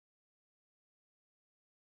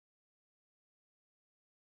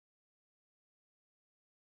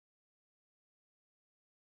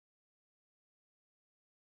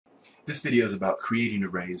This video is about creating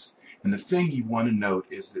arrays, and the thing you want to note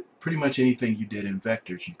is that pretty much anything you did in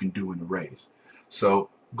vectors you can do in arrays. So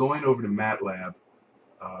going over to MATLAB,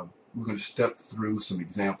 we're going to step through some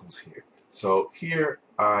examples here. So here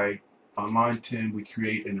on line 10 we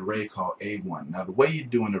create an array called A1. Now the way you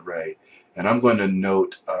do an array, and I'm going to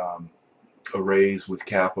note arrays with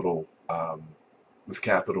capital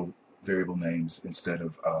variable names instead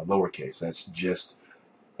of lowercase. That's just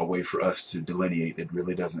a way for us to delineate. It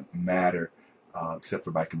really doesn't matter except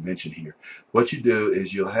for by convention here. What you do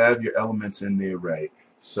is you'll have your elements in the array.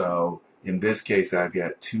 So in this case I've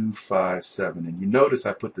got 2, 5, 7, and you notice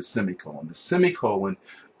I put the semicolon. The semicolon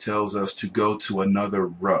tells us to go to another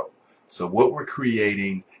row. So what we're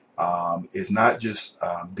creating is not just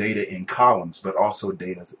data in columns, but also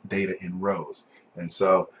data in rows. And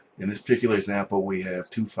so in this particular example we have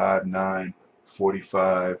 2, 5, 9,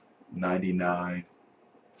 45, 99,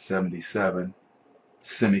 77,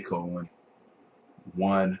 semicolon,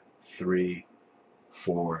 1, 3,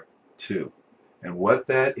 4, 2. And what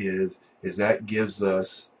that is that gives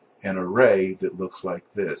us an array that looks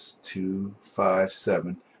like this. 2, 5,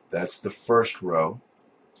 7. That's the first row.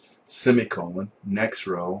 Semicolon, next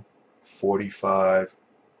row, 45,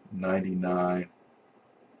 99,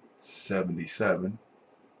 77.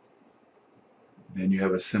 Then you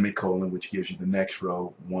have a semicolon which gives you the next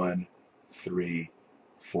row, 1, 3,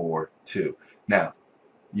 4, 2. Now,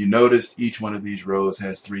 you noticed each one of these rows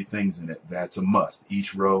has 3 things in it. That's a must.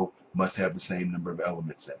 Each row must have the same number of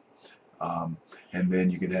elements in it. And then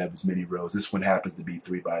you can have as many rows. This one happens to be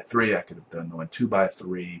 3 by 3. I could have done one 2 by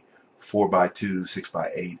 3, 4 by 2, 6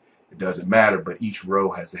 by 8. It doesn't matter, but each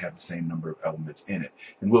row has to have the same number of elements in it.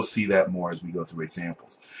 And we'll see that more as we go through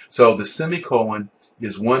examples. So the semicolon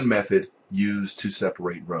is one method used to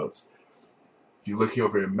separate rows. If you look here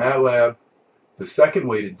over in MATLAB, the second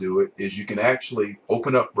way to do it is you can actually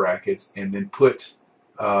open up brackets and then put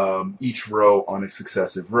each row on a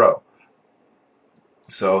successive row.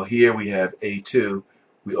 So here we have A2.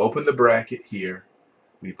 We open the bracket here.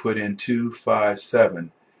 We put in 2, 5,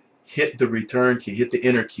 7. Hit the return key, hit the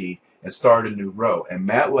enter key, and start a new row. And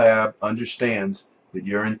MATLAB understands that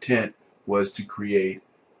your intent was to create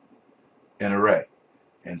an array.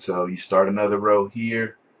 And so you start another row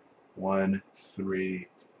here, 1, 3,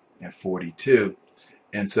 and 42.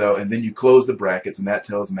 And then you close the brackets, and that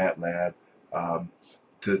tells MATLAB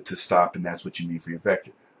to stop, and that's what you need for your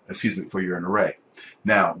vector. Excuse me, for your array.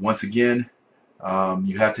 Now, once again,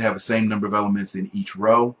 you have to have the same number of elements in each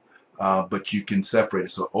row, but you can separate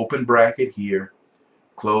it. So open bracket here,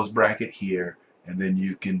 close bracket here, and then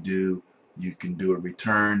you can do a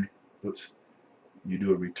return. Oops, you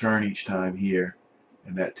do a return each time here,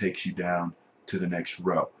 and that takes you down to the next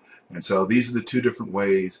row. And so these are the 2 different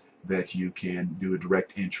ways that you can do a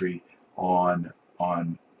direct entry on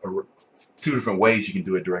 2 different ways you can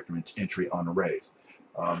do a direct entry on arrays.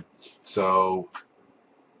 So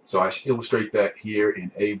I illustrate that here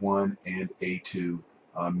in A1 and A2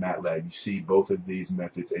 on MATLAB. You see both of these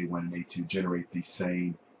methods, A1 and A2, generate the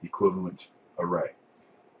same equivalent array.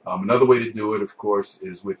 Another way to do it, of course,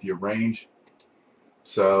 is with your range.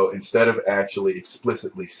 So instead of actually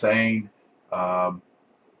explicitly saying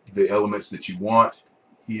the elements that you want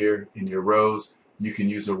here in your rows, you can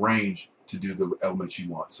use a range to do the elements you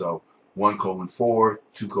want. So 1:4,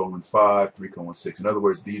 2:5, 3:6. In other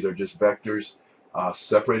words, these are just vectors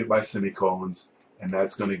separated by semicolons, and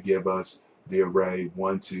that's going to give us the array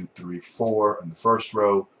 1, 2, 3, 4 in the first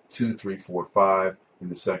row, 2, 3, 4, 5 in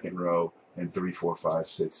the second row, and 3, 4, 5,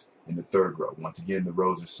 6 in the third row. Once again, the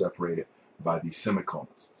rows are separated by these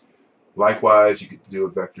semicolons. Likewise, you could do a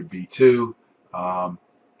vector B2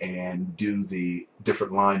 and do the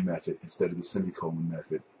different line method instead of the semicolon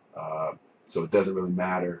method. So it doesn't really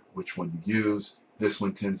matter which one you use. This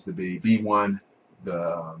one tends to be B1.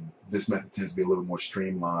 This method tends to be a little more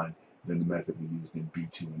streamlined than the method we used in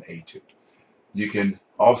B2 and A2. You can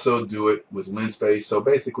also do it with linspace. So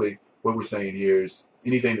basically what we're saying here is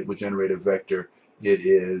anything that would generate a vector, it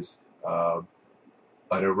is an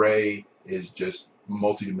array is just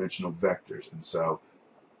multidimensional vectors. And so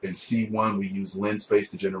in C1 we use linspace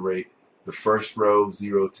to generate the first row,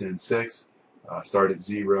 0, 10, 6. Start at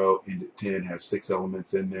 0, end at 10, have 6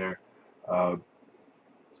 elements in there.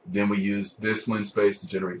 Then we use this linspace to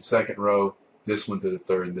generate the second row, this one to the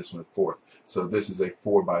third, and this one to the fourth. So this is a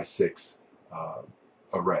 4 by 6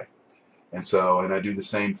 array. And I do the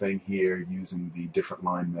same thing here using the different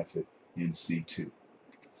line method in C2.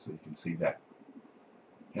 So you can see that.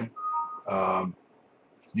 Okay.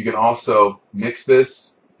 You can also mix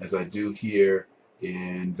this, as I do here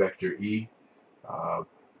in vector E.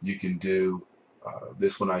 You can do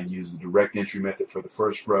This one I use the direct entry method for the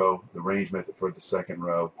first row, the range method for the second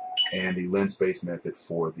row, and the linspace method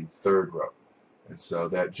for the third row. And so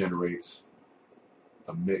that generates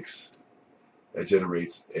a mix, that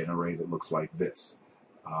generates an array that looks like this.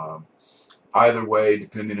 Either way,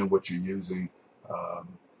 depending on what you're using,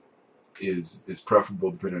 is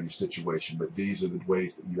preferable depending on your situation, but these are the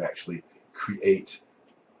ways that you actually create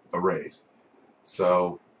arrays.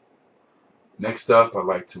 So next up, I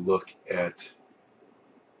like to look at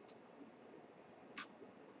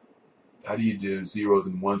how do you do zeros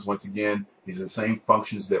and ones. Once again, these are the same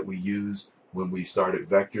functions that we used when we started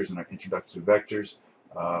vectors in our introduction to vectors.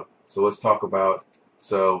 So let's talk about,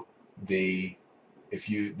 there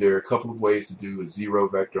are a couple of ways to do a zero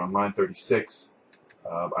vector. On line 36,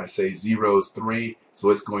 I say 0 is 3, so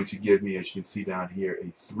it's going to give me, as you can see down here,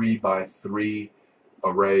 a 3 by 3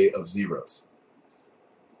 array of zeros.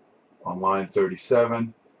 On line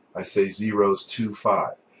 37, I say 0 is 2,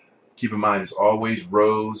 5. Keep in mind, it's always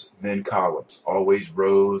rows, then columns. Always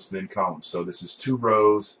rows, then columns. So this is 2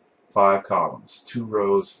 rows, 5 columns. 2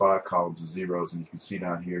 rows, 5 columns of zeros. And you can see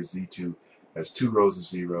down here, Z2 has 2 rows of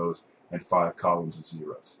zeros and 5 columns of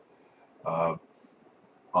zeros. On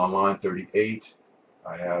line 38,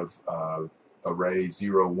 I have array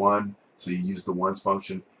 0, 1. So you use the ones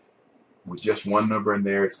function. With just one number in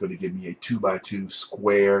there, it's going to give me a 2 by 2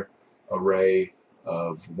 square array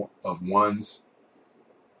of ones.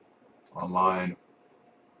 On line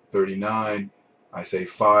 39, I say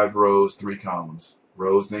 5 rows, 3 columns.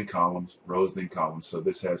 Rows, then columns, rows, then columns. So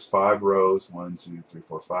this has 5 rows, 1, 2, 3,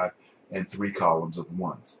 4, 5, and 3 columns of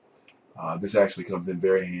ones. This actually comes in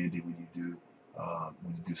very handy when you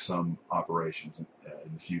do some operations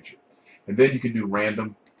in the future. And then you can do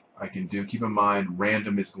random. Keep in mind,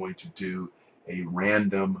 random is going to do a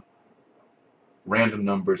random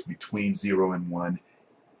numbers between 0 and 1,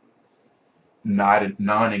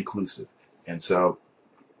 non-inclusive. And so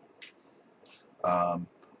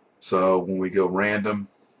when we go random,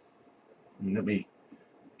 let me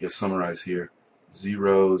just summarize here.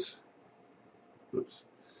 Zeros,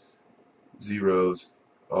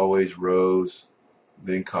 always rows,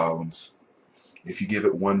 then columns. If you give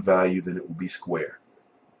it one value, then it will be square.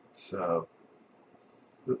 So,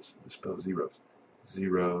 let's spell zeros.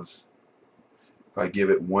 Zeros. If I give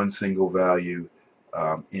it one single value,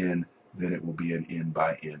 n, then it will be an n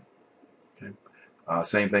by n. Okay?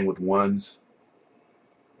 Same thing with ones.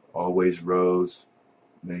 Always rows,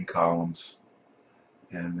 then columns.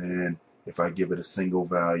 And then if I give it a single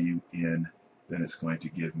value, n, then it's going to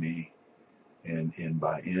give me an n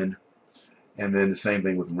by n. And then the same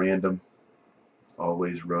thing with random.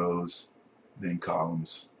 Always rows, then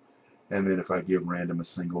columns. And then if I give random a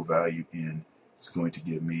single value n, it's going to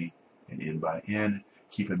give me an n by n.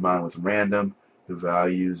 Keep in mind with random, the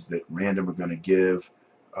values that random are going to give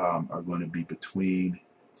are going to be between,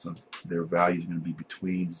 their values are going to be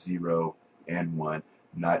between 0 and 1,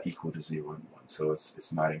 not equal to 0 and 1. So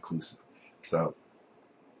it's not inclusive. So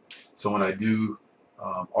when I do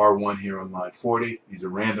R1 here on line 40, these are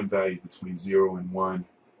random values between 0 and 1.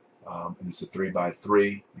 And it's a 3 by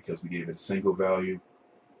 3 because we gave it a single value.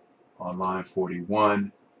 On line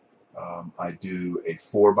 41, I do a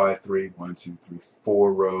 4 by 3, 1, 2, 3,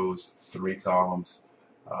 4 rows, 3 columns.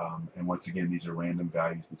 And once again, these are random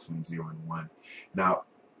values between 0 and 1. Now,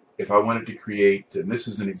 if I wanted to create, and this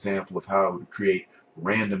is an example of how I would create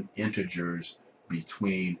random integers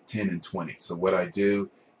between 10 and 20. So what I do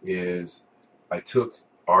is I took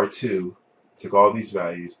R2, took all these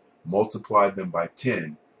values, multiplied them by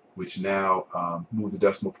 10, which now moved the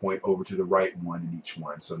decimal point over to the right one in each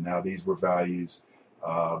one. So now these were values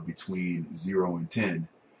between 0 and 10.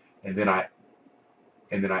 And then I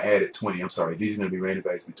added 20. I'm sorry, these are going to be random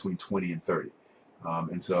values between 20 and 30.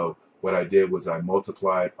 And so what I did was I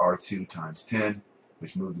multiplied R2 times 10,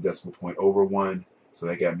 which moved the decimal point over 1. So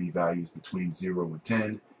that got me values between 0 and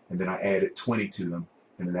 10. And then I added 20 to them,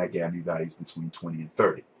 and then that got me values between 20 and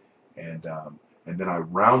 30. And then I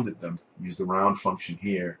rounded them, used the round function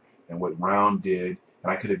here, and what round did,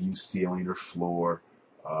 and I could have used ceiling or floor,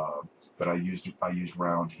 but I used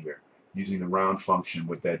round here. Using the round function,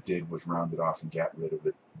 what that did was round it off and got rid of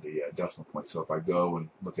the decimal point. So if I go and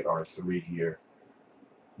look at R3 here,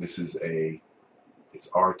 this is it's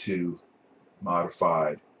R2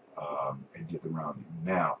 modified and did the rounding.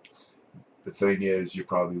 Now, the thing is, you're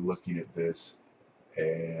probably looking at this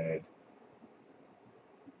and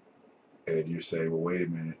you're saying, well, wait a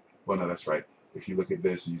minute. Well, no, that's right. If you look at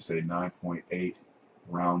this and you say 9.8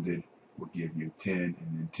 rounded will give you 10, and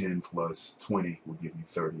then 10 plus 20 will give you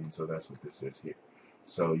 30, and so that's what this is here.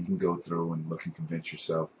 So you can go through and look and convince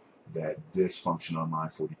yourself, that this function on line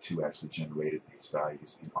 42 actually generated these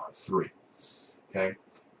values in R3. Okay.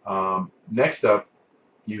 Next up,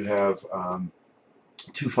 you have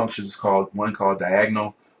two functions one called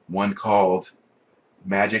diagonal, one called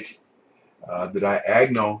magic. The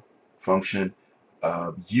diagonal function,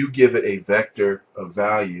 you give it a vector of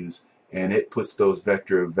values, and it puts those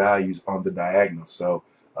vector of values on the diagonal. So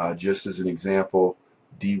just as an example,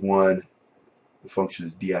 D1, the function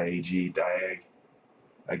is diag, diag.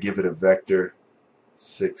 I give it a vector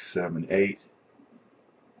 6, 7, 8,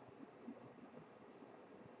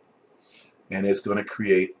 and it's going to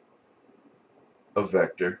create a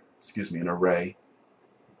vector, an array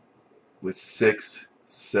with 6,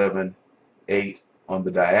 7, 8 on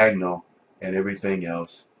the diagonal, and everything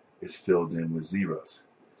else is filled in with zeros.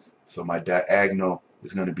 So my diagonal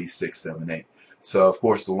is going to be 6, 7, 8. So of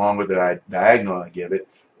course, the longer the diagonal I give it,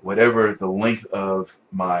 whatever the length of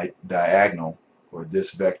my diagonal, or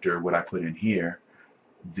this vector, what I put in here,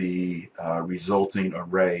 the resulting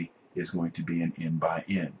array is going to be an n by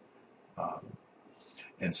n.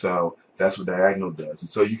 And so that's what diagonal does.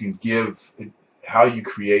 And so you can give, how you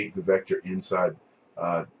create the vector inside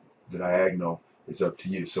the diagonal is up to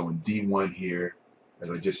you. So in D1 here,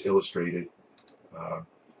 as I just illustrated, I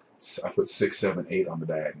put 6, 7, 8 on the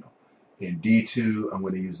diagonal. In D2, I'm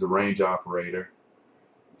going to use the range operator,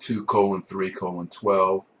 2, 3,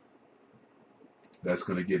 12. That's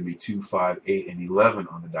going to give me 2, 5, 8, and 11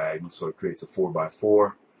 on the diagonal, so it creates a 4 by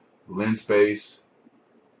 4. Linspace,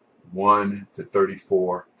 1 to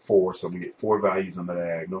 34, 4, so I'm going to get 4 values on the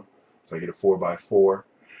diagonal, so I get a 4 by 4.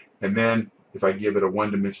 And then if I give it a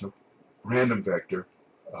one-dimensional random vector,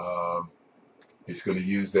 it's going to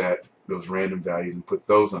use those random values and put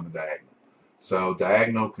those on the diagonal. So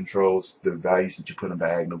diagonal controls the values that you put on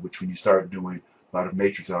diagonal, which when you start doing a lot of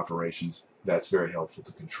matrix operations, that's very helpful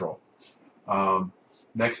to control.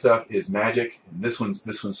 Next up is magic, and this one's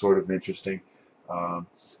sort of interesting.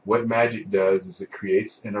 What magic does is it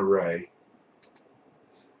creates an array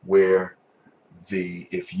where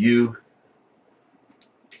if you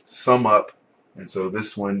sum up, and so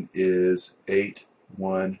this one is 8,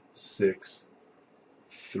 1, 6,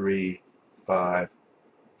 3, 5,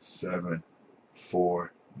 7,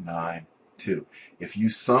 4, 9, 2. If you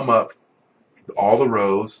sum up all the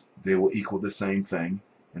rows, they will equal the same thing.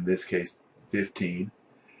 In this case, 15.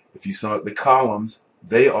 If you sum up the columns,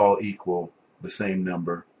 they all equal the same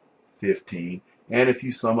number, 15. And if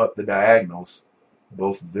you sum up the diagonals,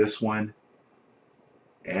 both this one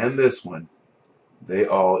and this one, they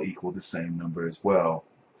all equal the same number as well,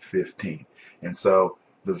 15. And so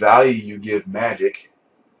the value you give magic,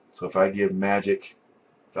 so if I give magic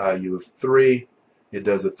value of 3, it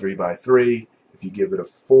does a 3 by 3. If you give it a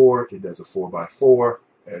 4, it does a 4 by 4,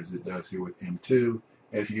 as it does here with M2.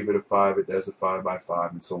 And if you give it a 5, it does a 5 by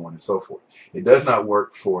 5, and so on and so forth. It does not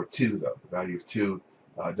work for 2, though. The value of 2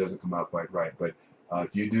 doesn't come out quite right. But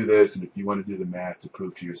if you do this, and if you want to do the math to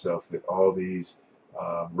prove to yourself that all these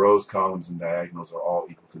rows, columns, and diagonals are all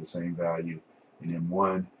equal to the same value in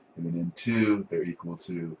M1, and then in 2, they're equal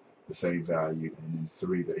to the same value, and in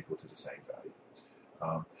 3, they're equal to the same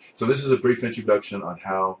value. So this is a brief introduction on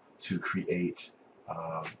how to create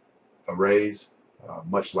arrays,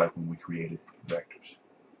 much like when we created vectors.